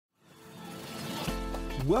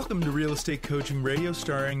Welcome to Real Estate Coaching Radio,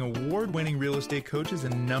 starring award-winning real estate coaches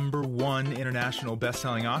and #1 international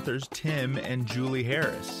best-selling authors, Tim and Julie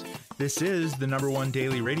Harris. This is the #1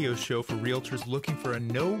 daily radio show for realtors looking for a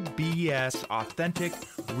no BS, authentic,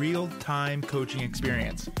 real-time coaching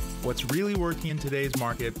experience. What's really working in today's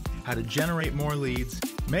market, how to generate more leads,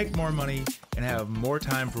 make more money, and have more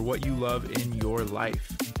time for what you love in your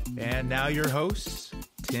life. And now your hosts,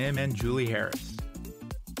 Tim and Julie Harris.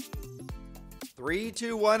 3,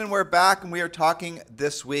 2, 1, and we're back, and we are talking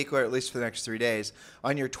this week, or at least for the next 3 days,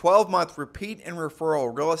 on your 12-month repeat and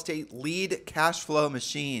referral real estate lead cash flow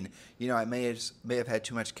machine. You know, I may have had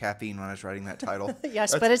too much caffeine when I was writing that title.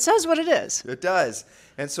 Yes, but it says what it is. It does.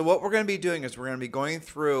 And so what we're going to be doing is we're going to be going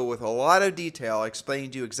through with a lot of detail, explaining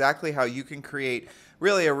to you exactly how you can create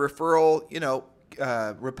really a referral,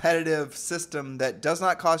 repetitive system that does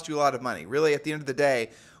not cost you a lot of money. Really, at the end of the day,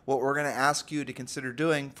 what we're going to ask you to consider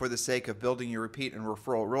doing for the sake of building your repeat and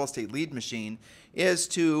referral real estate lead machine is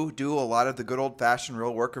to do a lot of the good old-fashioned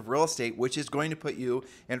real work of real estate, which is going to put you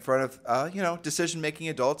in front of, decision-making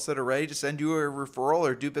adults that are ready to send you a referral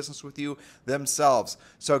or do business with you themselves.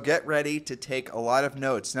 So get ready to take a lot of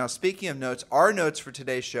notes. Now, speaking of notes, our notes for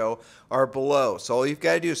today's show are below. So all you've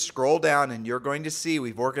got to do is scroll down, and you're going to see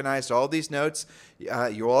we've organized all these notes.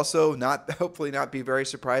 You'll also hopefully not be very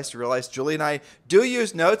surprised to realize Julie and I do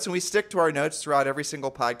use notes, and we stick to our notes throughout every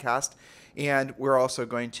single podcast. And we're also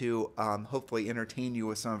going to hopefully entertain you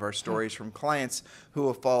with some of our stories from clients who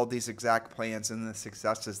have followed these exact plans and the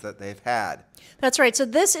successes that they've had. That's right. So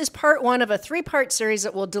this is part 1 of a 3-part series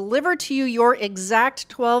that will deliver to you your exact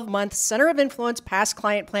 12-month Center of Influence Past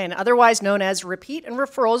Client Plan, otherwise known as Repeat and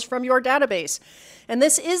Referrals from Your Database. And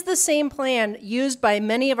this is the same plan used by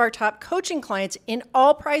many of our top coaching clients in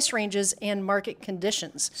all price ranges and market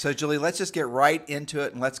conditions. So, Julie, let's just get right into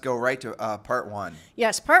it, and let's go right to part 1.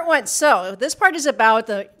 Yes, part 1. So this part is about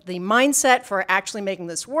the mindset for actually making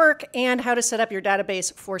this work and how to set up your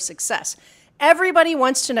database for success. Everybody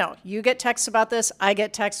wants to know. You get texts about this. I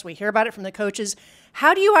get texts. We hear about it from the coaches.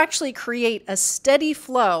 How do you actually create a steady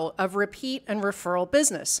flow of repeat and referral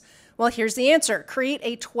business? Well, here's the answer. Create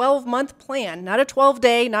a 12-month plan, not a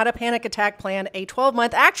 12-day, not a panic attack plan, a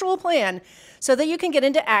 12-month actual plan so that you can get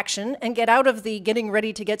into action and get out of the getting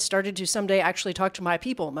ready to get started to someday actually talk to my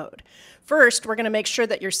people mode. First, we're going to make sure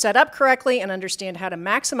that you're set up correctly and understand how to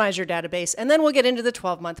maximize your database, and then we'll get into the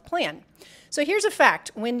 12-month plan. So here's a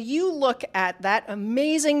fact. When you look at that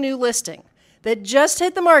amazing new listing that just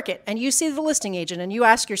hit the market and you see the listing agent and you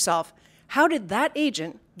ask yourself, how did that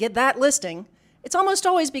agent get that listing? It's almost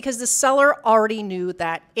always because the seller already knew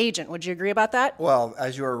that agent. Would you agree about that? Well,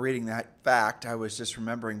 as you were reading that fact, I was just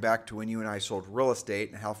remembering back to when you and I sold real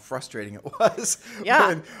estate and how frustrating it was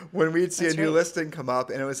when we'd see a new listing come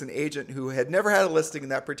up, and it was an agent who had never had a listing in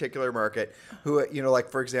that particular market, who, like,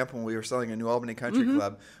 for example, when we were selling a New Albany Country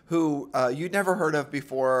Club, who you'd never heard of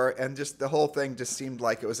before, and just the whole thing just seemed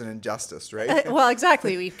like it was an injustice, right? Well,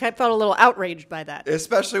 exactly. We felt a little outraged by that.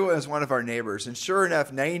 Especially when it was one of our neighbors. And sure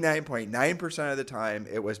enough, 99.9% of the time,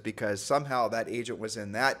 it was because somehow that agent was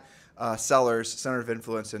in that seller's center of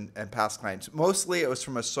influence and past clients. Mostly it was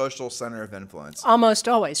from a social center of influence. Almost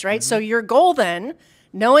always, right? So your goal then,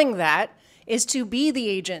 knowing that, is to be the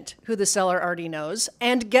agent who the seller already knows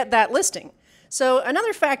and get that listing. So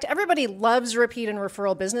another fact, everybody loves repeat and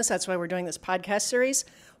referral business. That's why we're doing this podcast series.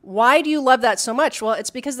 Why do you love that so much? Well, it's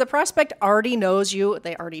because the prospect already knows you,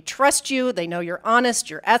 they already trust you, they know you're honest,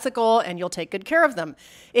 you're ethical, and you'll take good care of them.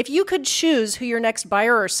 If you could choose who your next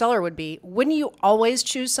buyer or seller would be, wouldn't you always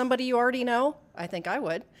choose somebody you already know? I think I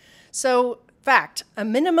would. So, fact, a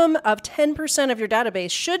minimum of 10% of your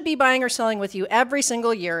database should be buying or selling with you every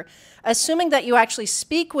single year, assuming that you actually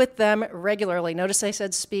speak with them regularly. Notice I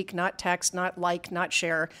said speak, not text, not like, not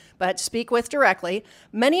share, but speak with directly.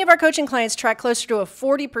 Many of our coaching clients track closer to a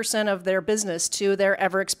 40% of their business to their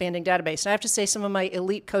ever-expanding database. And I have to say some of my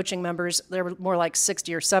elite coaching members, they're more like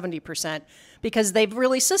 60 or 70%, because they've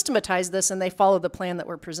really systematized this and they follow the plan that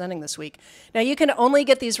we're presenting this week. Now, you can only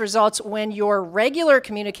get these results when your regular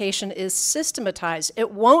communication is systematized. It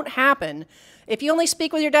won't happen if you only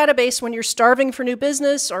speak with your database when you're starving for new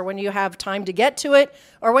business, or when you have time to get to it,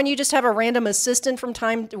 or when you just have a random assistant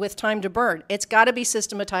with time to burn. It's got to be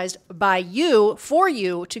systematized by you, for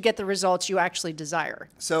you, to get the results you actually desire.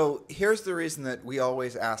 So here's the reason that we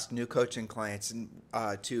always ask new coaching clients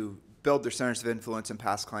to build their centers of influence and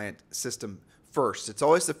past client system first. It's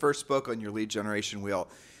always the first spoke on your lead generation wheel.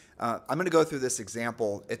 I'm going to go through this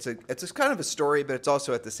example. It's kind of a story, but it's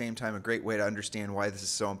also at the same time a great way to understand why this is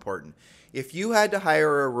so important. If you had to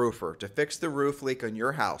hire a roofer to fix the roof leak on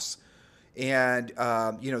your house, And,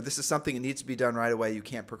 this is something that needs to be done right away. You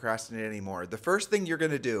can't procrastinate anymore. The first thing you're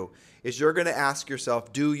going to do is you're going to ask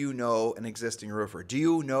yourself, do you know an existing roofer? Do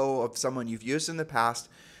you know of someone you've used in the past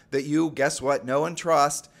that you, guess what, know and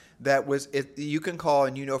trust, that you can call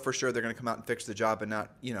and you know for sure they're going to come out and fix the job and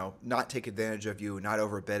not take advantage of you, not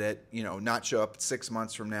overbid it, not show up 6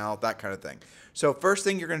 months from now, that kind of thing. So first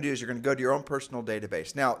thing you're going to do is you're going to go to your own personal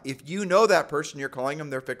database. Now, if you know that person, you're calling them,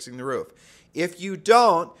 they're fixing the roof. If you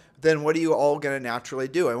don't, then what are you all going to naturally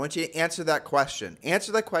do? I want you to answer that question.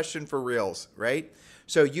 Answer that question for reals, right?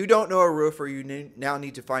 So you don't know a roofer, you now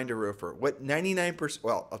need to find a roofer. What 99%,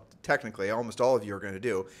 well, technically almost all of you are going to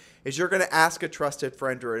do is you're going to ask a trusted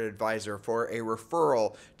friend or an advisor for a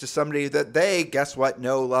referral to somebody that they, guess what,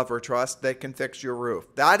 know, love, or trust that can fix your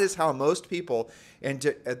roof. That is how most people,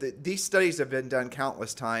 and these studies have been done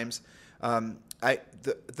countless times.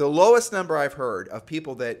 The lowest number I've heard of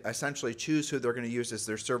people that essentially choose who they're going to use as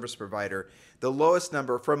their service provider, the lowest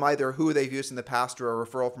number from either who they've used in the past or a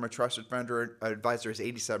referral from a trusted friend or advisor is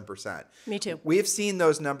 87%. Me too. We've seen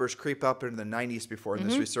those numbers creep up into the 90s before, and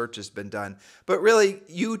this research has been done. But really,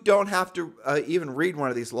 you don't have to even read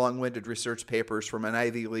one of these long-winded research papers from an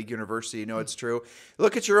Ivy League university. You know it's true.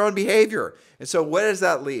 Look at your own behavior. And so what does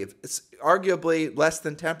that leave? It's arguably less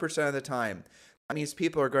than 10% of the time. That means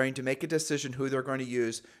people are going to make a decision who they're going to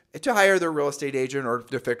use to hire their real estate agent or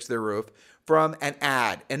to fix their roof from an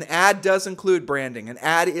ad. An ad does include branding. An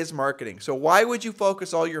ad is marketing. So why would you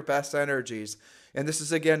focus all your best energies? And this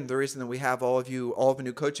is, again, the reason that we have all of the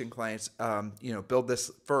new coaching clients, build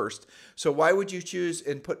this first. So why would you choose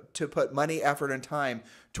and put money, effort, and time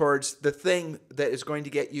towards the thing that is going to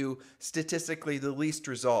get you statistically the least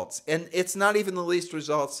results? And it's not even the least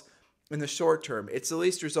results in the short term. It's the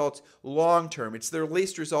least results long term. It's their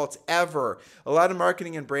least results ever. A lot of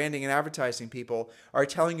marketing and branding and advertising people are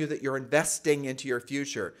telling you that you're investing into your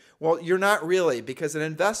future. Well, you're not really, because an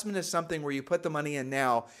investment is something where you put the money in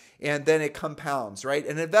now and then it compounds, right?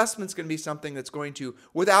 An investment's going to be something that's going to,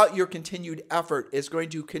 without your continued effort, is going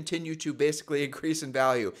to continue to basically increase in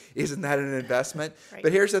value. Isn't that an investment? Right.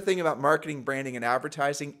 But here's the thing about marketing, branding, and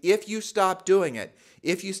advertising. If you stop doing it,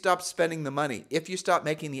 if you stop spending the money, if you stop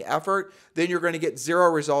making the effort, then you're going to get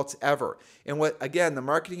zero results ever. And what, again, the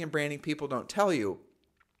marketing and branding people don't tell you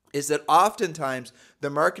is that oftentimes the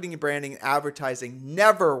marketing and branding and advertising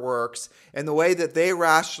never works, and the way that they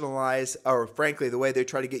rationalize, or frankly, the way they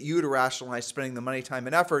try to get you to rationalize spending the money, time,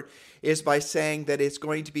 and effort is by saying that it's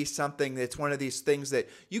going to be something that's one of these things that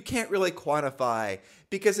you can't really quantify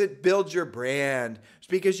because it builds your brand,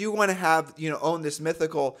 because you want to have, own this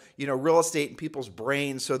mythical, real estate in people's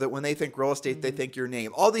brains so that when they think real estate, they think your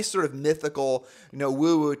name. All these sort of mythical,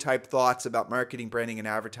 woo-woo type thoughts about marketing, branding, and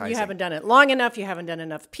advertising. You haven't done it long enough. You haven't done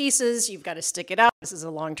enough pieces. You've got to stick it out. This is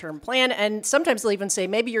a long-term plan. And sometimes they'll even say,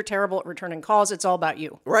 maybe you're terrible at returning calls. It's all about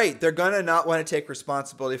you. Right. They're going to not want to take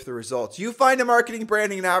responsibility for the results. You find a marketing,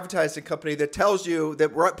 branding, and advertising company that tells you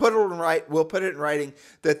that we'll put it in writing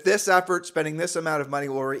that this effort, spending this amount of money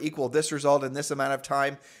will equal this result in this amount of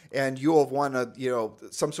time, and you will have won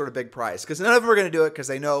some sort of big prize. Because none of them are going to do it because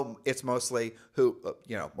they know it's mostly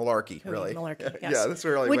malarkey, really. Malarkey, yes. Yeah, that's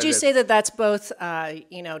really. Would you say that that's both,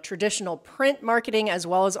 traditional print marketing as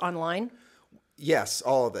well as online? Yes,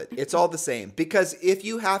 all of it. It's all the same. Because if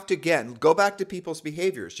you have to, again, go back to people's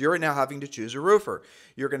behaviors, you're now having to choose a roofer.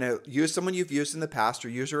 You're going to use someone you've used in the past or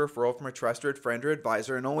use a referral from a trusted friend or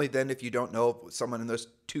advisor, and only then if you don't know someone in those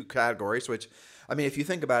two categories, which, if you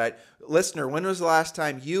think about it, listener, when was the last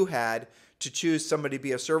time you had to choose somebody to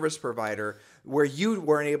be a service provider where you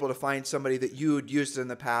weren't able to find somebody that you'd used in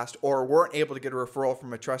the past or weren't able to get a referral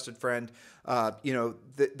from a trusted friend,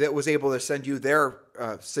 that was able to send you their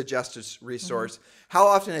suggested resource? Mm-hmm. How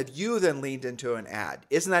often have you then leaned into an ad?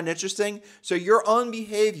 Isn't that interesting? So your own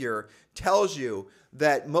behavior tells you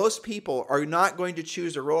that most people are not going to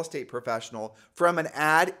choose a real estate professional from an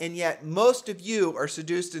ad, and yet most of you are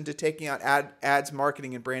seduced into taking out ads,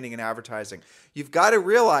 marketing, and branding and advertising. You've got to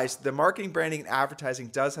realize the marketing, branding, and advertising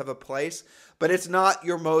does have a place, but it's not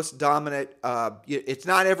your most dominant. It's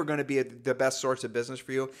not ever going to be the best source of business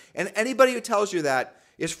for you. And anybody who tells you that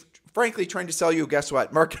is frankly trying to sell you, guess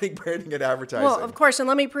what? Marketing, branding, and advertising. Well, of course, and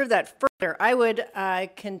let me prove that further. I would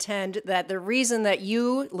contend that the reason that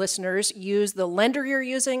you, listeners, use the lender you're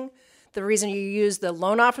using, the reason you use the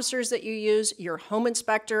loan officers that you use, your home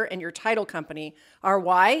inspector, and your title company are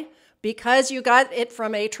why? Because you got it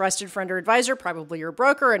from a trusted friend or advisor, probably your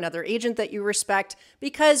broker, another agent that you respect,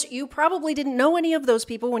 because you probably didn't know any of those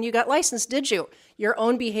people when you got licensed, did you? Your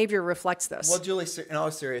own behavior reflects this. Well, Julie, in all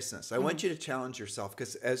seriousness, I want you to challenge yourself,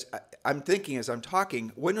 because as I'm thinking, as I'm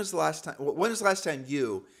talking, when was the last time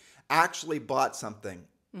you actually bought something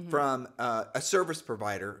from a service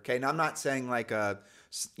provider. Okay, now I'm not saying like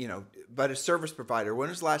but a service provider. When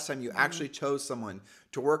was the last time you actually chose someone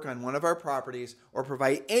to work on one of our properties or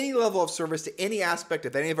provide any level of service to any aspect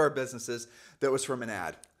of any of our businesses that was from an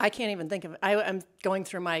ad? I can't even think of it. I'm going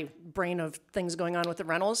through my brain of things going on with the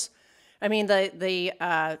rentals. I mean,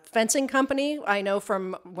 the fencing company, I know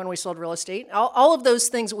from when we sold real estate, all of those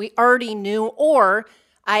things we already knew, or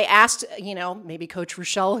I asked, maybe Coach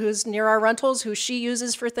Rochelle, who's near our rentals, who she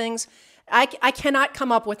uses for things. I cannot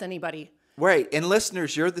come up with anybody. Right. And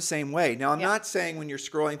listeners, you're the same way. Now, I'm not saying when you're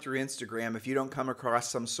scrolling through Instagram, if you don't come across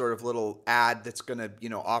some sort of little ad that's going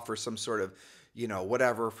to, offer some sort of,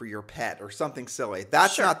 whatever for your pet or something silly.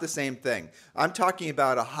 That's not the same thing. I'm talking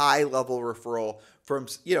about a high level referral from,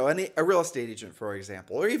 a real estate agent, for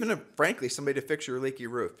example, or even, frankly, somebody to fix your leaky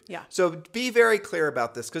roof. Yeah. So be very clear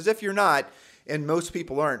about this, because if you're not, and most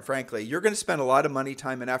people aren't, frankly, you're going to spend a lot of money,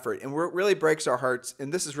 time, and effort. And what really breaks our hearts,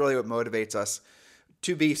 and this is really what motivates us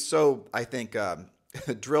to be so, I think,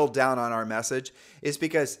 drilled down on our message, is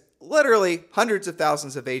because literally hundreds of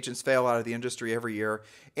thousands of agents fail out of the industry every year.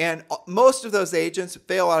 And most of those agents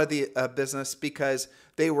fail out of the business because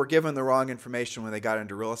they were given the wrong information when they got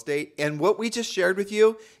into real estate. And what we just shared with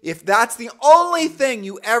you, if that's the only thing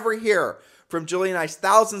you ever hear from Julie and I's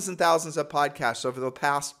thousands and thousands of podcasts over the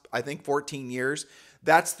past, I think, 14 years,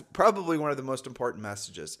 that's probably one of the most important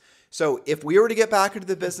messages. So if we were to get back into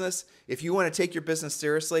the business, if you want to take your business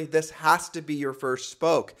seriously, this has to be your first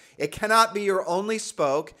spoke. It cannot be your only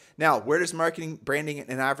spoke. Now, where does marketing, branding,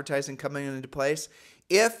 and advertising come into place?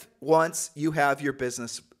 If once you have your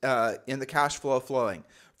business in the cash flow flowing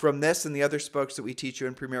from this and the other spokes that we teach you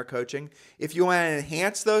in Premier Coaching, if you want to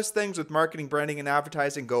enhance those things with marketing, branding, and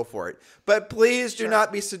advertising, go for it. But please do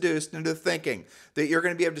not be seduced into thinking that you're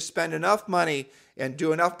going to be able to spend enough money and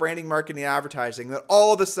do enough branding, marketing, and advertising that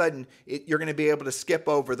all of a sudden you're going to be able to skip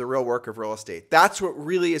over the real work of real estate. That's what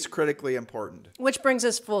really is critically important. Which brings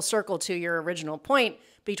us full circle to your original point.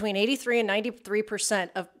 Between 83 and 93%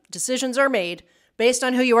 of decisions are made based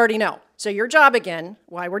on who you already know. So your job, again,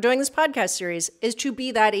 why we're doing this podcast series, is to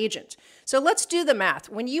be that agent. So let's do the math.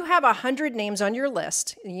 When you have 100 names on your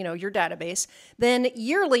list, your database, then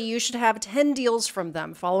yearly you should have 10 deals from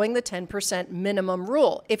them following the 10% minimum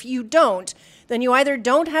rule. If you don't, then you either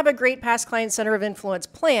don't have a great past client center of influence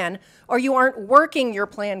plan, or you aren't working your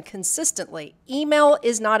plan consistently. Email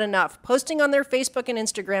is not enough. Posting on their Facebook and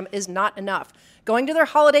Instagram is not enough. Going to their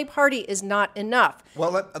holiday party is not enough.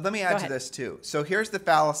 Well, let me add to this too. So here's the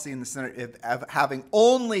fallacy in the center of having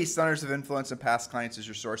only centers of influence and past clients as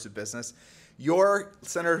your source of business. Your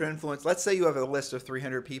center of influence, let's say you have a list of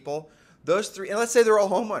 300 people. Those three, and let's say they're all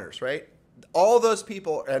homeowners, right? All those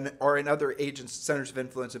people are in other agents' centers of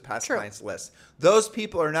influence and past clients lists. Those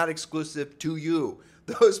people are not exclusive to you.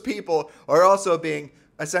 Those people are also being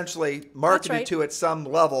essentially marketed to at some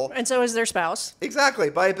level. And so is their spouse.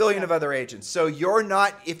 Exactly, by a billion of other agents. So you're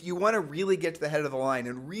not, if you want to really get to the head of the line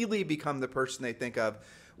and really become the person they think of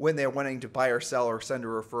when they're wanting to buy or sell or send a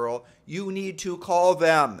referral, you need to call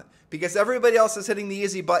them. Because everybody else is hitting the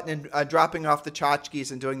easy button and dropping off the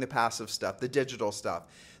tchotchkes and doing the passive stuff, the digital stuff.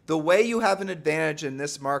 The way you have an advantage in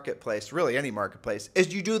this marketplace, really any marketplace,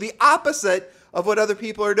 is you do the opposite of what other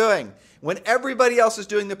people are doing. When everybody else is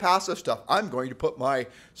doing the passive stuff, I'm going to put my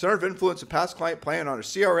center of influence and past client plan on a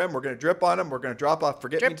CRM. We're going to drip on them. We're going to drop off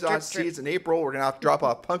forget-me-not seeds in April. We're going to have to drop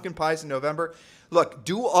off pumpkin pies in November. Look,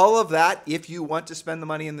 do all of that if you want to spend the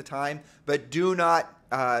money and the time, but do not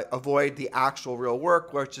avoid the actual real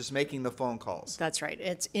work, which is making the phone calls. That's right.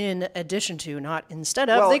 It's in addition to, not instead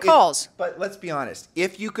of, the calls. But let's be honest.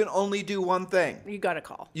 If you can only do one thing, you got to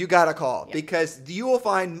call. You got to call because you will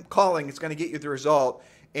find calling is going to get you the result.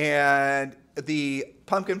 And the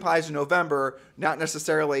pumpkin pies in November, not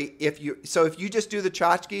necessarily. If you just do the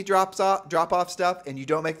tchotchke drop off stuff and you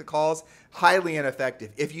don't make the calls, highly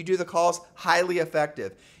ineffective. If you do the calls, highly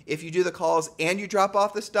effective. If you do the calls and you drop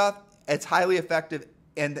off the stuff, it's highly effective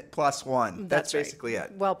and +1. That's basically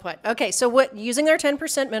it. Well put. Okay, so using their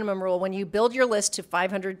 10% minimum rule, when you build your list to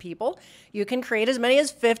 500 people, you can create as many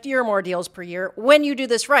as 50 or more deals per year when you do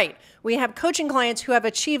this right. We have coaching clients who have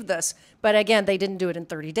achieved this, but again, they didn't do it in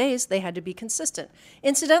 30 days. They had to be consistent.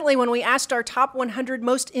 Incidentally, when we asked our top 100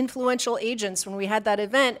 most influential agents when we had that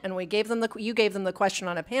event and you gave them the question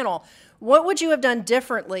on a panel, what would you have done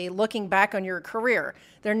differently looking back on your career?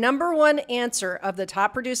 Their number one answer of the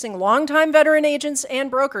top producing longtime veteran agents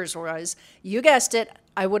and brokers was, you guessed it,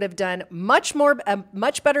 I would have done a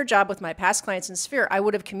much better job with my past clients in Sphere. I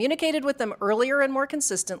would have communicated with them earlier and more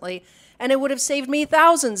consistently, and it would have saved me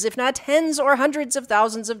thousands, if not tens or hundreds of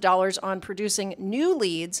thousands of dollars on producing new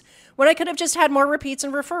leads when I could have just had more repeats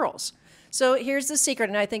and referrals. So here's the secret,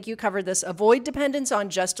 and I think you covered this. Avoid dependence on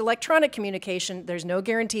just electronic communication. There's no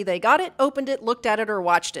guarantee they got it, opened it, looked at it, or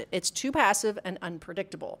watched it. It's too passive and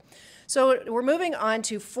unpredictable. So we're moving on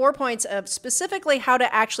to 4 points of specifically how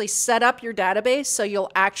to actually set up your database so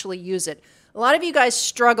you'll actually use it. A lot of you guys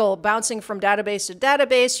struggle bouncing from database to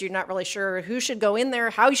database. You're not really sure who should go in there,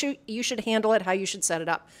 how you should handle it, how you should set it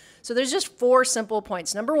up. So there's just 4 simple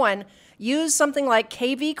points. Number 1, use something like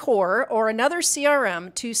KV Core or another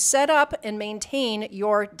CRM to set up and maintain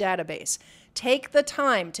your database. Take the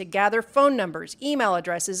time to gather phone numbers, email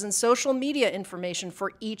addresses, and social media information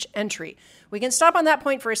for each entry. We can stop on that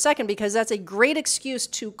point for a second because that's a great excuse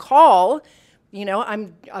to call. You know,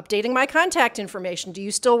 I'm updating my contact information. Do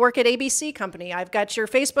you still work at ABC Company? I've got your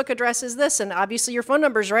Facebook address is this, and obviously your phone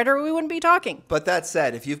number is right, or we wouldn't be talking. But that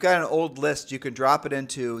said, if you've got an old list, you can drop it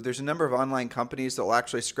into, there's a number of online companies that will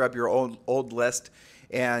actually scrub your old list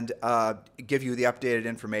and give you the updated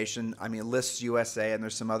information. I mean, Lists USA, and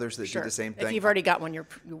there's some others that do the same thing. If you've already got your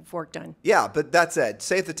work done. Yeah, but that's it.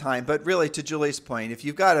 Save the time. But really, to Julie's point, if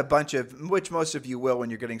you've got a bunch of, which most of you will when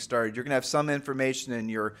you're getting started, you're going to have some information in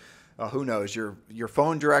your who knows, your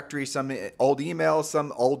phone directory, some old emails,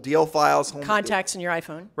 some old deal files. Contacts in your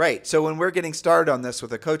iPhone. Right. So when we're getting started on this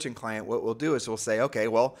with a coaching client, what we'll do is we'll say, okay,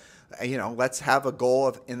 well, let's have a goal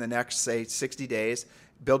of in the next, say, 60 days,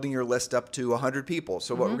 building your list up to 100 people.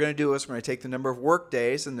 So what we're going to do is we're going to take the number of work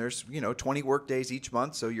days, and there's 20 work days each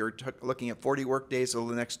month. So you're looking at 40 work days over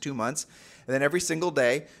the next 2 months. And then every single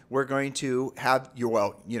day, we're going to have you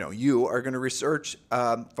are going to research,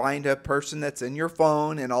 find a person that's in your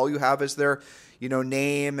phone, and all you have is their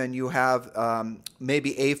name, and you have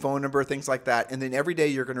maybe a phone number, things like that. And then every day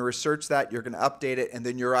you're going to research that, you're going to update it, and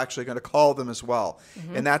then you're actually going to call them as well.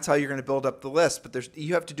 And that's how you're going to build up the list. But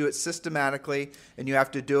you have to do it systematically, and you have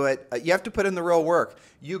to do it. You have to put in the real work.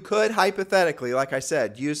 You could hypothetically, like I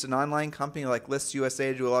said, use an online company like Lists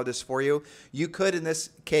USA to do a lot of this for you. You could, in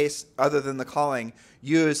this case, other than the calling,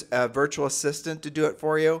 use a virtual assistant to do it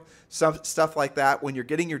for you. Some stuff like that when you're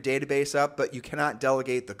getting your database up, but you cannot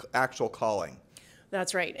delegate the actual calling.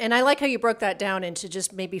 That's right. And I like how you broke that down into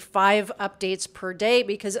just maybe 5 updates per day,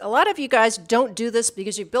 because a lot of you guys don't do this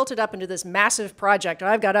because you've built it up into this massive project.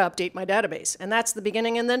 I've got to update my database. And that's the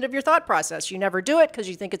beginning and end of your thought process. You never do it because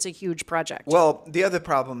you think it's a huge project. Well, the other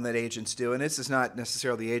problem that agents do, and this is not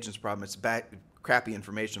necessarily the agent's problem, it's crappy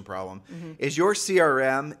information problem, is your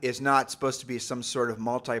CRM is not supposed to be some sort of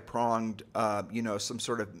multi-pronged, some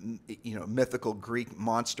sort of, mythical Greek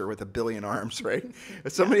monster with a billion arms, right?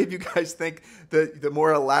 So many of you guys think that the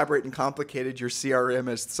more elaborate and complicated your CRM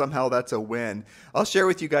is, somehow that's a win. I'll share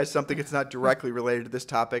with you guys something that's not directly related to this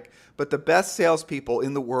topic, but the best salespeople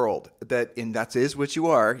in the world, that is what you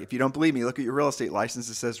are. If you don't believe me, look at your real estate license.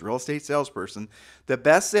 It says real estate salesperson. The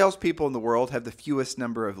best salespeople in the world have the fewest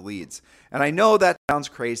number of leads. And I know that sounds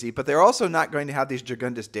crazy, but they're also not going to have these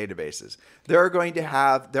gigundous databases.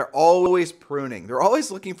 They're always pruning. They're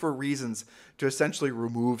always looking for reasons to essentially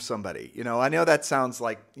remove somebody. I know that sounds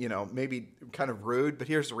like, maybe kind of rude, but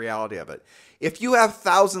here's the reality of it. If you have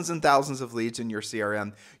thousands and thousands of leads in your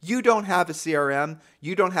CRM, you don't have a CRM,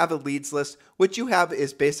 you don't have a leads list. What you have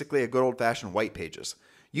is basically a good old-fashioned white pages.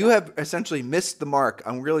 You have essentially missed the mark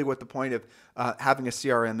on really what the point of having a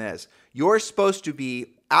CRM is. You're supposed to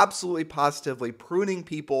be absolutely positively pruning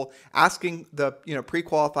people, asking the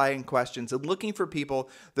pre-qualifying questions, and looking for people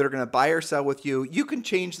that are going to buy or sell with you. You can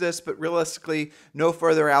change this, but realistically, no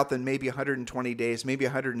further out than maybe 120 days, maybe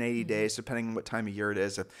 180 days, depending on what time of year it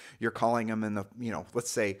is. If you're calling them in the,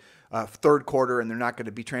 let's say, third quarter, and they're not going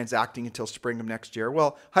to be transacting until spring of next year.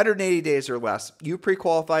 Well, 180 days or less. You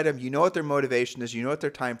pre-qualified them. You know what their motivation is. You know what their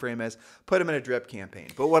time frame is. Put them in a drip campaign.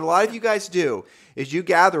 But what a lot of you guys do is you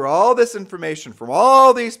gather all this information from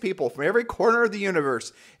all these people from every corner of the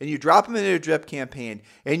universe, and you drop them into a drip campaign,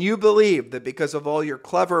 and you believe that because of all your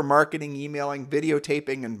clever marketing, emailing,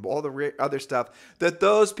 videotaping, and all the other stuff, that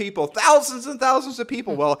those people, thousands and thousands of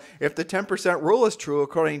people, well, if the 10% rule is true,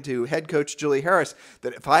 according to head coach Julie Harris,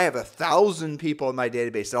 that if I have 1,000 people in my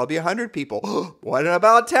database, that'll be 100 people. What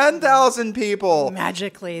about 10,000 people?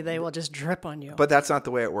 Magically, they will just drip on you. But that's not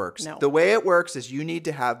the way it works. No. The way it works is you need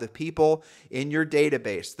to have the people in your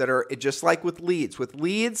database that are just like with leads. With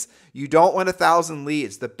leads, you don't want 1,000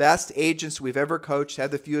 leads. The best agents we've ever coached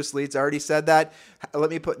had the fewest leads. I already said that. Let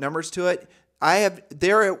me put numbers to it.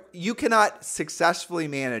 You cannot successfully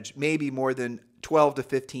manage maybe more than 12 to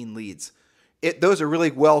 15 leads. Those are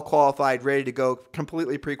really well qualified, ready to go,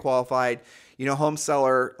 completely pre-qualified, home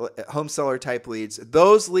seller type leads.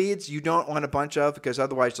 Those leads you don't want a bunch of, because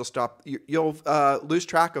otherwise you'll lose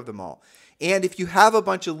track of them all. And if you have a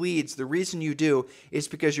bunch of leads, the reason you do is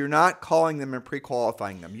because you're not calling them and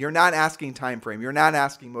pre-qualifying them. You're not asking time frame. You're not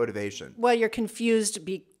asking motivation. Well, you're confused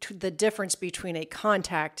the difference between a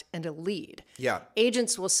contact and a lead. Yeah.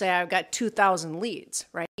 Agents will say, I've got 2,000 leads,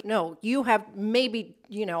 right? No, you have maybe,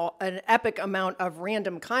 an epic amount of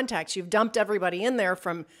random contacts. You've dumped everybody in there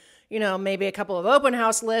from, maybe a couple of open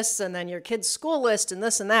house lists and then your kid's school list and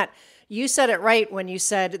this and that. You said it right when you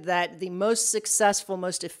said that the most successful,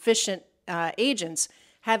 most efficient agents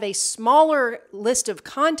have a smaller list of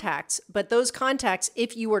contacts, but those contacts,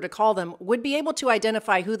 if you were to call them, would be able to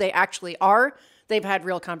identify who they actually are. They've had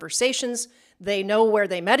real conversations. They know where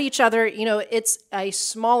they met each other. It's a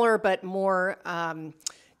smaller but more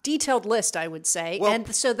detailed list, I would say. Well,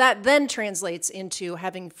 and so that then translates into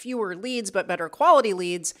having fewer leads, but better quality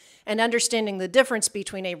leads, and understanding the difference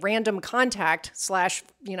between a random contact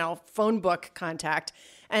 / phone book contact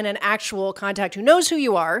and an actual contact who knows who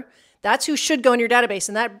you are. That's who should go in your database.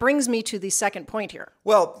 And that brings me to the second point here.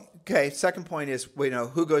 Well, okay, second point is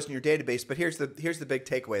who goes in your database, but here's the big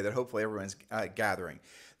takeaway that hopefully everyone's gathering.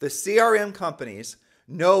 The CRM companies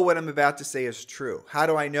know what I'm about to say is true. How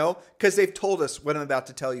do I know? Because they've told us what I'm about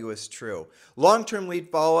to tell you is true. Long-term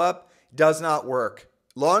lead follow-up does not work.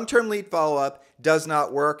 Long-term lead follow-up does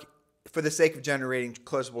not work for the sake of generating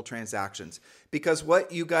closable transactions. Because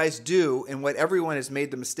what you guys do and what everyone has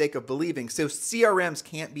made the mistake of believing, so CRMs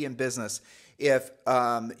can't be in business if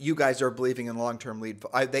you guys are believing in long-term lead.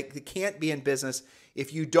 They can't be in business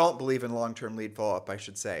if you don't believe in long-term lead follow-up, I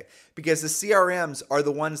should say. Because the CRMs are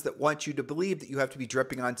the ones that want you to believe that you have to be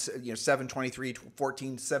dripping on 723,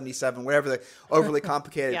 1477, whatever the overly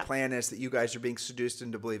complicated plan is that you guys are being seduced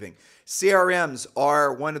into believing. CRMs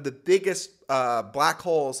are one of the biggest black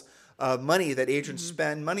holes of money that agents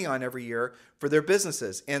spend money on every year for their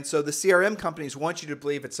businesses. And so the CRM companies want you to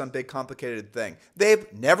believe it's some big complicated thing.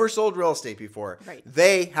 They've never sold real estate before. Right.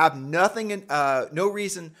 They have nothing, no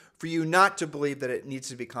reason for you not to believe that it needs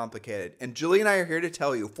to be complicated. And Julie and I are here to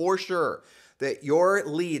tell you for sure that your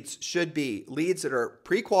leads should be leads that are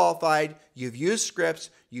pre-qualified, you've used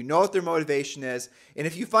scripts, you know what their motivation is. And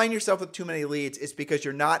if you find yourself with too many leads, it's because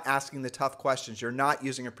you're not asking the tough questions. You're not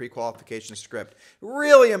using a pre-qualification script.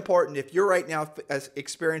 Really important if you're right now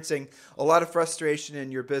experiencing a lot of frustration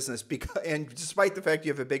in your business, and despite the fact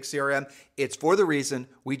you have a big CRM, it's for the reason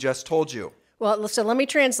we just told you. Well, so let me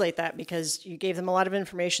translate that because you gave them a lot of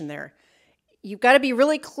information there. You've got to be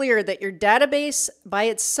really clear that your database by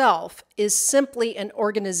itself is simply an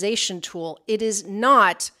organization tool. It is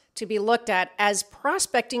not to be looked at as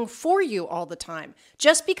prospecting for you all the time.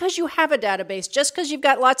 Just because you have a database, just because you've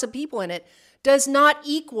got lots of people in it, does not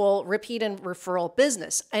equal repeat and referral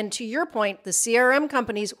business. And to your point, the CRM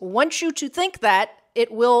companies want you to think that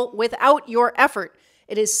it will without your effort.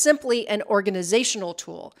 It is simply an organizational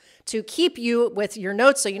tool to keep you with your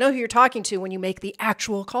notes so you know who you're talking to when you make the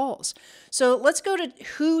actual calls. So let's go to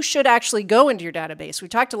who should actually go into your database. We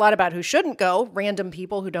talked a lot about who shouldn't go, random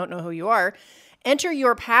people who don't know who you are. Enter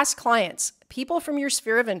your past clients, people from your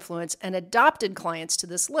sphere of influence, and adopted clients to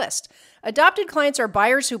this list. Adopted clients are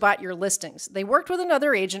buyers who bought your listings. They worked with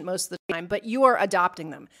another agent most of the time, but you are adopting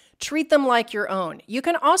them. Treat them like your own. You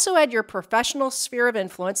can also add your professional sphere of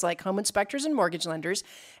influence, like home inspectors and mortgage lenders.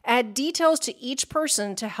 Add details to each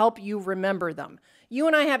person to help you remember them. You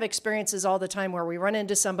and I have experiences all the time where we run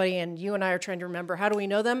into somebody and you and I are trying to remember, how do we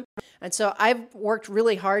know them? And so I've worked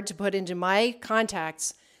really hard to put into my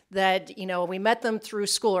contacts that, we met them through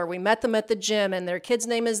school or we met them at the gym and their kid's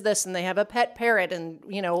name is this and they have a pet parrot and,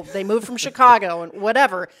 they moved from Chicago and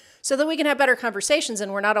whatever, so that we can have better conversations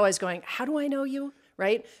and we're not always going, how do I know you?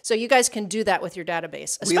 Right? So you guys can do that with your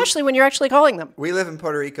database, especially when you're actually calling them. We live in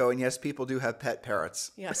Puerto Rico, and yes, people do have pet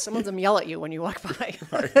parrots. Yeah, some of them yell at you when you walk by.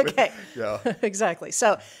 Right. Okay. Yeah. Exactly.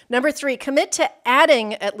 So number 3, commit to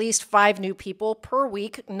adding at least 5 new people per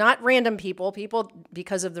week, not random people,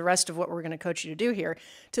 because of the rest of what we're going to coach you to do here,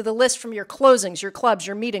 to the list from your closings, your clubs,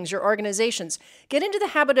 your meetings, your organizations. Get into the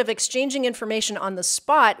habit of exchanging information on the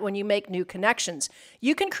spot when you make new connections.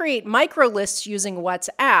 You can create micro lists using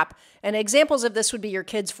WhatsApp, and examples of this would be your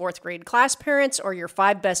kids' 4th grade class parents or your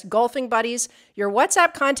 5 best golfing buddies. Your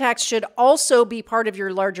WhatsApp contacts should also be part of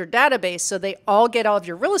your larger database so they all get all of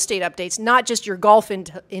your real estate updates, not just your golf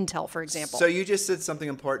intel, for example. So you just said something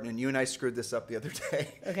important, and you and I screwed this up the other day.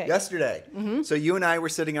 Okay. Yesterday. Mm-hmm. So you and I were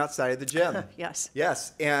sitting outside of the gym. Yes.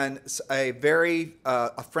 Yes. And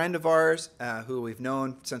a friend of ours who we've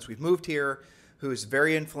known since we've moved here, who's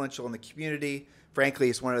very influential in the community. Frankly,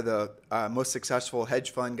 he's one of the most successful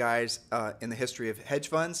hedge fund guys in the history of hedge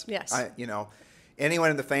funds. Yes.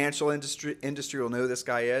 Anyone in the financial industry will know who this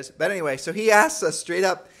guy is. But anyway, so he asked us straight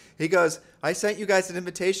up, He goes, I sent you guys an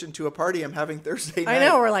invitation to a party I'm having Thursday night. I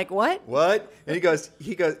know. We're like, what? What? And he goes,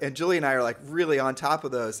 and Julie and I are like really on top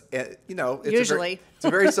of those. And, it's Usually. it's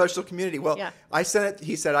a very social community. Well, Yeah. I sent it.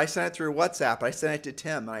 He said, I sent it through WhatsApp. I sent it to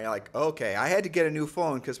Tim. And I like, okay, I had to get a new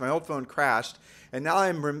phone because my old phone crashed. And now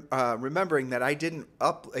I'm remembering that I didn't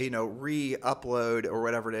re-upload or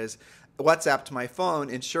whatever it is, WhatsApp to my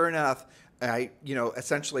phone. And sure enough, I,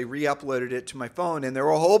 essentially re-uploaded it to my phone, and there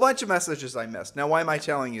were a whole bunch of messages I missed. Now, why am I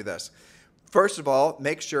telling you this? First of all,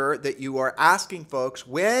 make sure that you are asking folks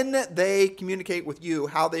when they communicate with you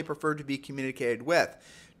how they prefer to be communicated with.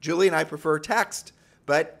 Julie and I prefer text,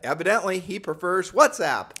 but evidently he prefers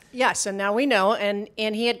WhatsApp. Yes, and now we know. And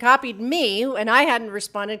he had copied me, and I hadn't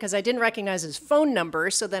responded because I didn't recognize his phone number.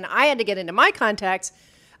 So then I had to get into my contacts,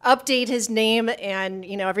 update his name and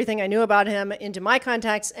everything I knew about him into my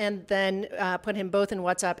contacts, and then put him both in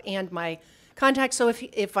WhatsApp and my contacts. So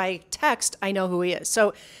if I text, I know who he is.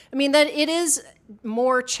 So that it is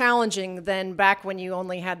more challenging than back when you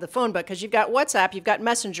only had the phone book, because you've got WhatsApp, you've got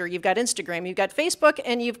Messenger, you've got Instagram, you've got Facebook,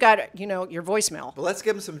 and you've got your voicemail. But let's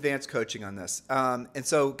give them some advanced coaching on this. And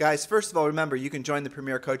so, guys, first of all, remember, you can join the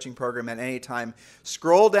Premier Coaching Program at any time.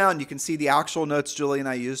 Scroll down. You can see the actual notes Julie and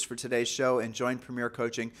I used for today's show and join Premier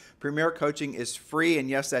Coaching. Premier Coaching is free, and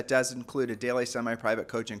yes, that does include a daily semi-private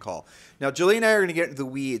coaching call. Now, Julie and I are going to get into the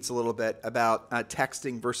weeds a little bit about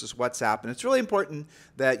texting versus WhatsApp, and it's really important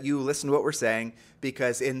that you listen to what we're saying,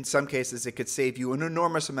 because in some cases it could save you an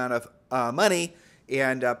enormous amount of money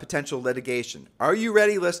and potential litigation. Are you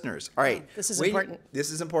ready, listeners? All right. This is important.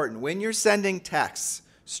 This is important. When you're sending texts,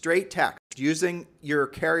 straight text, using your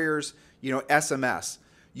carrier's SMS,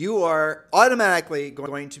 you are automatically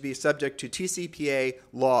going to be subject to TCPA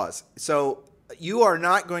laws. So you are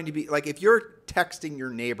not going to be, like, if you're texting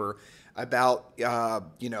your neighbor about,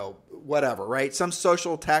 whatever, right? Some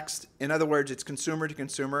social text. In other words, it's consumer to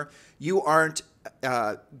consumer. You aren't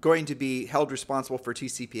going to be held responsible for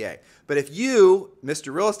TCPA. But if you,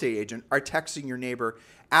 Mr. Real Estate Agent, are texting your neighbor,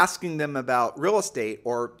 asking them about real estate,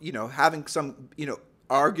 or, having some,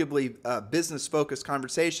 arguably business-focused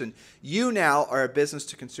conversation, you now are a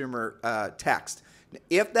business-to-consumer text.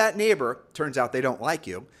 If that neighbor, turns out they don't like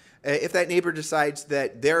you, if that neighbor decides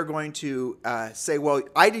that they're going to say, well,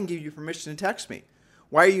 I didn't give you permission to text me.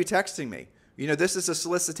 Why are you texting me? This is a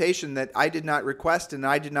solicitation that I did not request and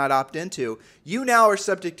I did not opt into. You now are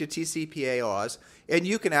subject to TCPA laws, and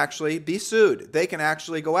you can actually be sued. They can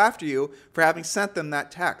actually go after you for having sent them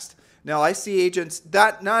that text. Now, I see agents,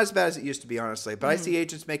 not as bad as it used to be, honestly, but I see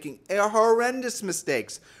agents making horrendous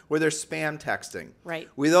mistakes where they're spam texting. Right.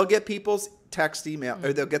 Where they'll get people's text email,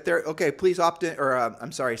 or they'll get their, okay, please opt in, or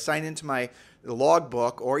sign into my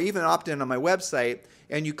logbook, or even opt in on my website,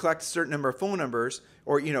 and you collect a certain number of phone numbers,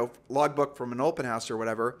 or, logbook from an open house or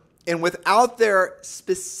whatever, and without their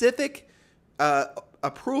specific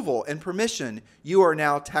approval and permission, you are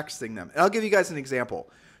now texting them. And I'll give you guys an example.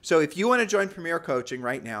 So if you want to join Premier Coaching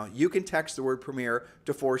right now, you can text the word Premier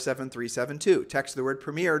to 47372. Text the word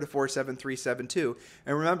Premier to 47372.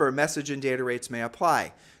 And remember, message and data rates may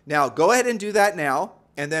apply. Now, go ahead and do that now,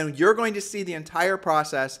 and then you're going to see the entire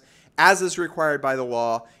process as is required by the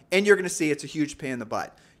law, and you're going to see it's a huge pain in the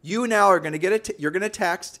butt. You now are going to get you're going to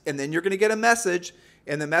text, and then you're going to get a message,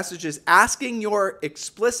 and the message is asking your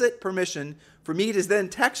explicit permission for me to then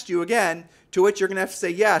text you again, to which you're going to have to say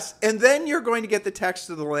yes, and then you're going to get the text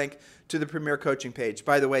to the link to the Premier Coaching page.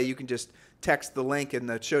 By the way, you can just text the link in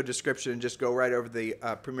the show description and just go right over the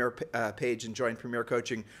Premier page and join Premier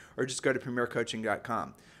Coaching, or just go to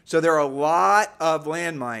premiercoaching.com. So there are a lot of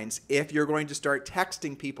landmines if you're going to start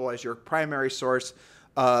texting people as your primary source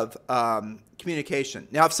of communication.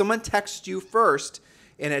 Now, if someone texts you first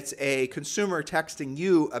and it's a consumer texting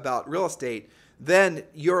you about real estate, then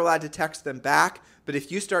you're allowed to text them back. But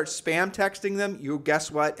if you start spam texting them, you,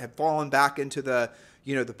 guess what, have fallen back into the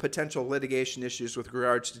potential litigation issues with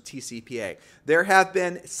regards to TCPA. There have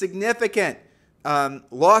been significant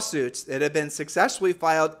lawsuits that have been successfully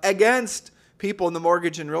filed against people in the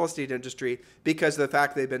mortgage and real estate industry because of the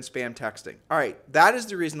fact they've been spam texting. All right, that is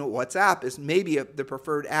the reason that WhatsApp is maybe the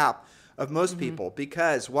preferred app of most people,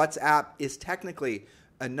 because WhatsApp is technically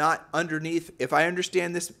not underneath. If I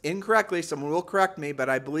understand this incorrectly, someone will correct me, but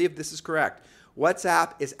I believe this is correct.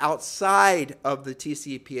 WhatsApp is outside of the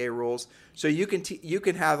TCPA rules, so you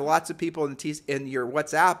can have lots of people in your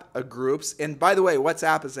WhatsApp groups. And by the way,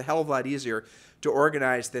 WhatsApp is a hell of a lot easier to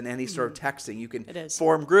organize than any sort of texting. You can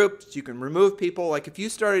form groups, you can remove people. Like if you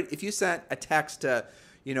sent a text to,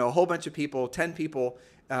 a whole bunch of people, 10 people,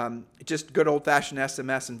 just good old-fashioned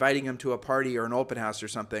SMS, inviting them to a party or an open house or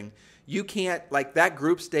something, you can't, like, that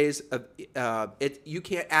group stays, you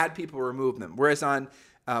can't add people or remove them. Whereas on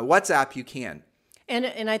WhatsApp, you can.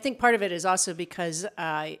 And I think part of it is also because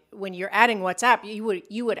when you're adding WhatsApp,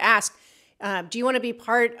 you would ask, do you want to be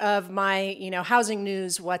part of my housing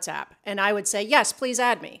news WhatsApp? And I would say yes, please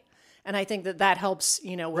add me. And I think that helps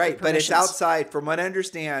with right. the But it's permissions. outside. From what I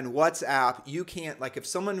understand, WhatsApp, you can't, like if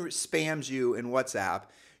someone spams you in WhatsApp,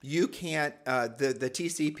 you can't. The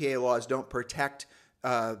TCPA laws don't protect.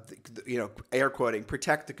 Air quoting,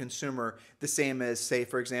 protect the consumer the same as, say,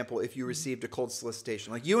 for example, if you received a cold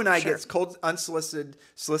solicitation. Like you and I get cold unsolicited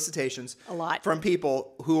solicitations A lot. from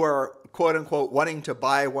people who are, quote unquote, wanting to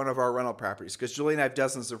buy one of our rental properties, because Julie and I have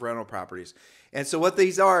dozens of rental properties. And so what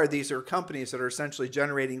these are companies that are essentially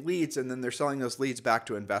generating leads, and then they're selling those leads back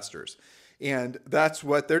to investors. And that's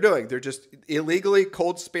what they're doing. They're just illegally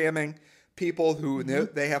cold spamming people who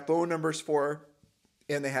they have phone numbers for,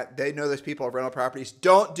 and they know those people have rental properties.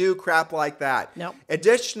 Don't do crap like that. No.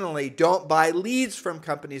 Additionally, don't buy leads from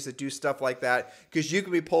companies that do stuff like that, because you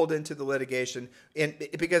can be pulled into the litigation, and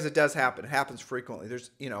because it does happen. It happens frequently.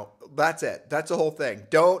 There's, that's it. That's the whole thing.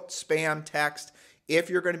 Don't spam text. If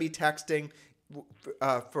you're going to be texting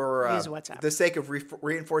for Use WhatsApp. the sake of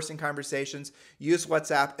reinforcing conversations, use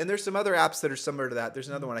WhatsApp. And there's some other apps that are similar to that. There's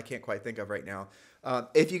another one I can't quite think of right now.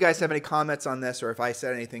 If you guys have any comments on this, or if I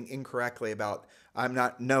said anything incorrectly about, I'm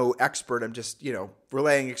no expert, I'm just,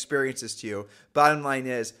 relaying experiences to you. Bottom line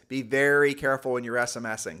is, be very careful when you're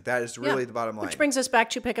SMSing. That is really the bottom line. Which brings us back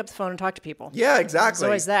to pick up the phone and talk to people. Yeah, exactly. There's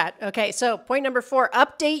always that. Okay, so point number 4,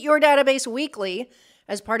 update your database weekly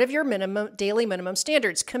as part of your daily minimum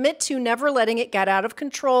standards. Commit to never letting it get out of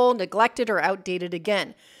control, neglected, or outdated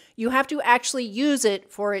again. You have to actually use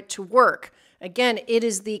it for it to work. Again, it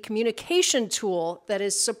is the communication tool that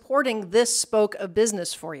is supporting this spoke of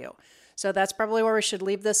business for you. So that's probably where we should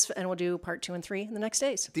leave this, and we'll do part 2 and 3 in the next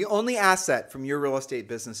days. The only asset from your real estate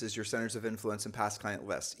business is your centers of influence and past client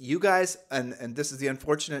list. You guys, and this is the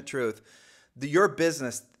unfortunate truth, your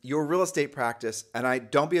business, your real estate practice, and I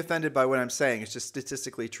don't be offended by what I'm saying, it's just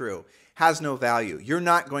statistically true, has no value. You're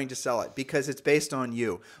not going to sell it because it's based on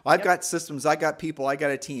you. I've got systems, I got people, I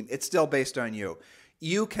got a team. It's still based on you.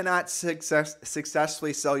 You cannot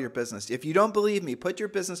successfully sell your business. If you don't believe me, put your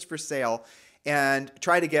business for sale and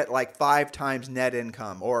try to get like 5 times net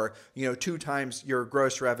income, or 2 times your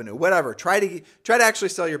gross revenue, whatever. Try to actually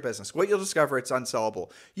sell your business. What you'll discover, it's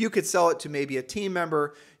unsellable. You could sell it to maybe a team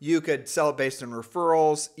member. You could sell it based on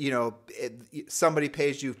referrals. Somebody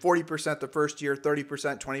pays you 40% the first year,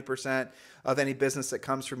 30%, 20% of any business that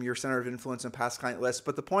comes from your center of influence and past client list.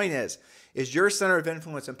 But the point is your center of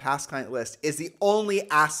influence and past client list is the only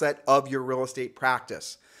asset of your real estate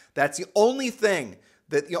practice. That's the only thing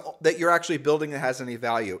that you're actually building that has any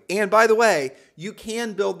value. And by the way, you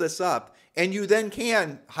can build this up, and you then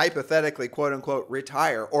can hypothetically, quote unquote,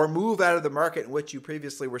 retire or move out of the market in which you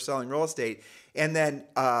previously were selling real estate, and then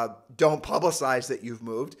don't publicize that you've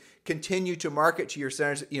moved. Continue to market to your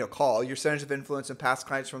centers, call your centers of influence and past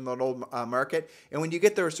clients from the old market. And when you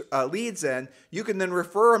get those leads in, you can then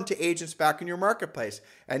refer them to agents back in your marketplace.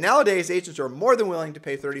 And nowadays, agents are more than willing to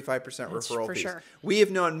pay 35% referral fees. Sure. We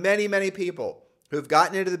have known many, many people who've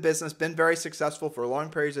gotten into the business, been very successful for long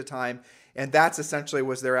periods of time, and that's essentially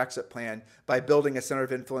was their exit plan, by building a center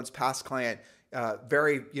of influence past client,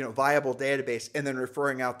 very viable database, and then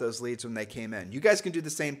referring out those leads when they came in. You guys can do the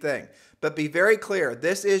same thing, but be very clear.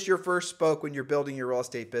 This is your first spoke when you're building your real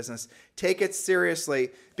estate business. Take it seriously,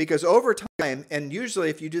 because over time, and usually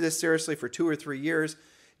if you do this seriously for 2 or 3 years,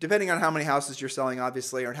 depending on how many houses you're selling,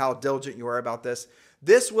 obviously, or how diligent you are about this,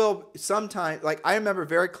 this will sometimes, like I remember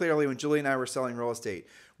very clearly when Julie and I were selling real estate,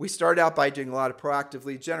 we started out by doing a lot of proactive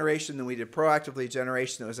lead generation. Then we did proactive lead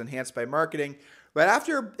generation that was enhanced by marketing. But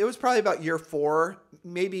after, it was probably about year 4,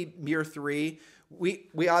 maybe year 3,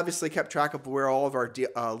 we obviously kept track of where all of our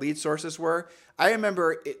lead sources were. I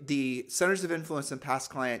remember the centers of influence and past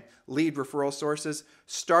client lead referral sources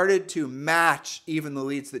started to match even the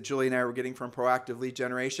leads that Julie and I were getting from proactive lead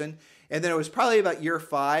generation. And then it was probably about year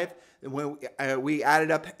 5 when we added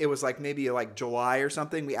up, it was like maybe like July or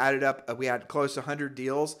something. We added up, we had close to 100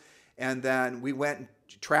 deals. And then we went and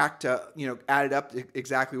tracked, added up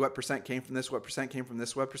exactly what percent came from this, what percent came from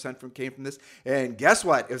this, what percent came from this. And guess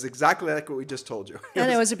what? It was exactly like what we just told you.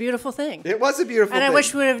 It was a beautiful thing. It was a beautiful thing. And I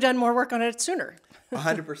wish we would have done more work on it sooner.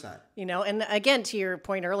 100%. And again, to your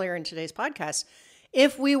point earlier in today's podcast,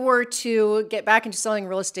 if we were to get back into selling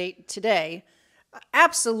real estate today,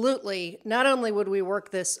 absolutely, not only would we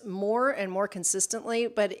work this more and more consistently,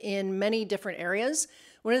 but in many different areas.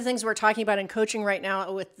 One of the things we're talking about in coaching right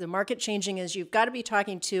now with the market changing is you've got to be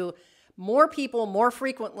talking to more people more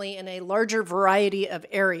frequently in a larger variety of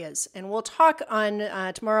areas. And we'll talk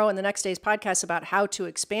on tomorrow and the next day's podcast about how to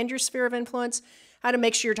expand your sphere of influence, how to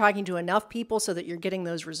make sure you're talking to enough people so that you're getting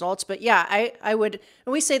those results. But yeah, I would,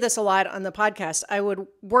 and we say this a lot on the podcast, I would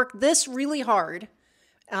work this really hard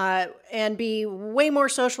and be way more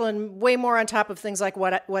social and way more on top of things like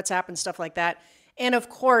WhatsApp and stuff like that. And of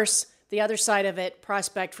course, the other side of it,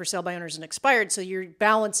 prospect for sale by owners and expired. So you're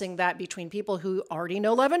balancing that between people who already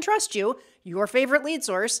know, love, and trust you, your favorite lead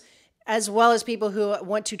source, as well as people who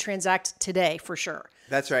want to transact today for sure.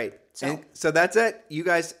 That's right. So that's it. You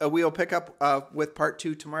guys, we'll pick up with part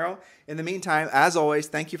 2 tomorrow. In the meantime, as always,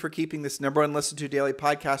 thank you for keeping this number 1 listened to daily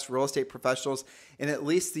podcast for real estate professionals in at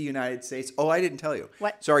least the United States. Oh, I didn't tell you.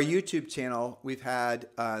 What? So our YouTube channel, we've had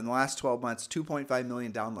in the last 12 months, 2.5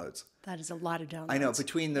 million downloads. That is a lot of downloads. I know.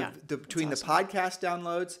 Between the podcast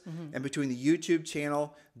downloads and between the YouTube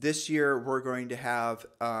channel, this year we're going to have,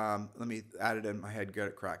 let me add it in my head, get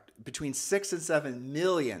it correct, between 6 and 7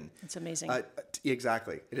 million. It's amazing.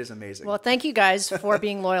 Exactly. It is amazing. Well, thank you guys for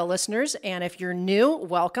being loyal listeners. And if you're new,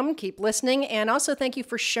 welcome. Keep listening. And also thank you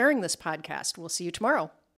for sharing this podcast. We'll see you tomorrow.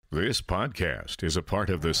 This podcast is a part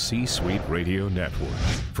of the C-Suite Radio Network.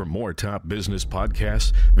 For more top business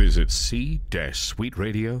podcasts, visit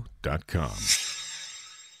c-suiteradio.com.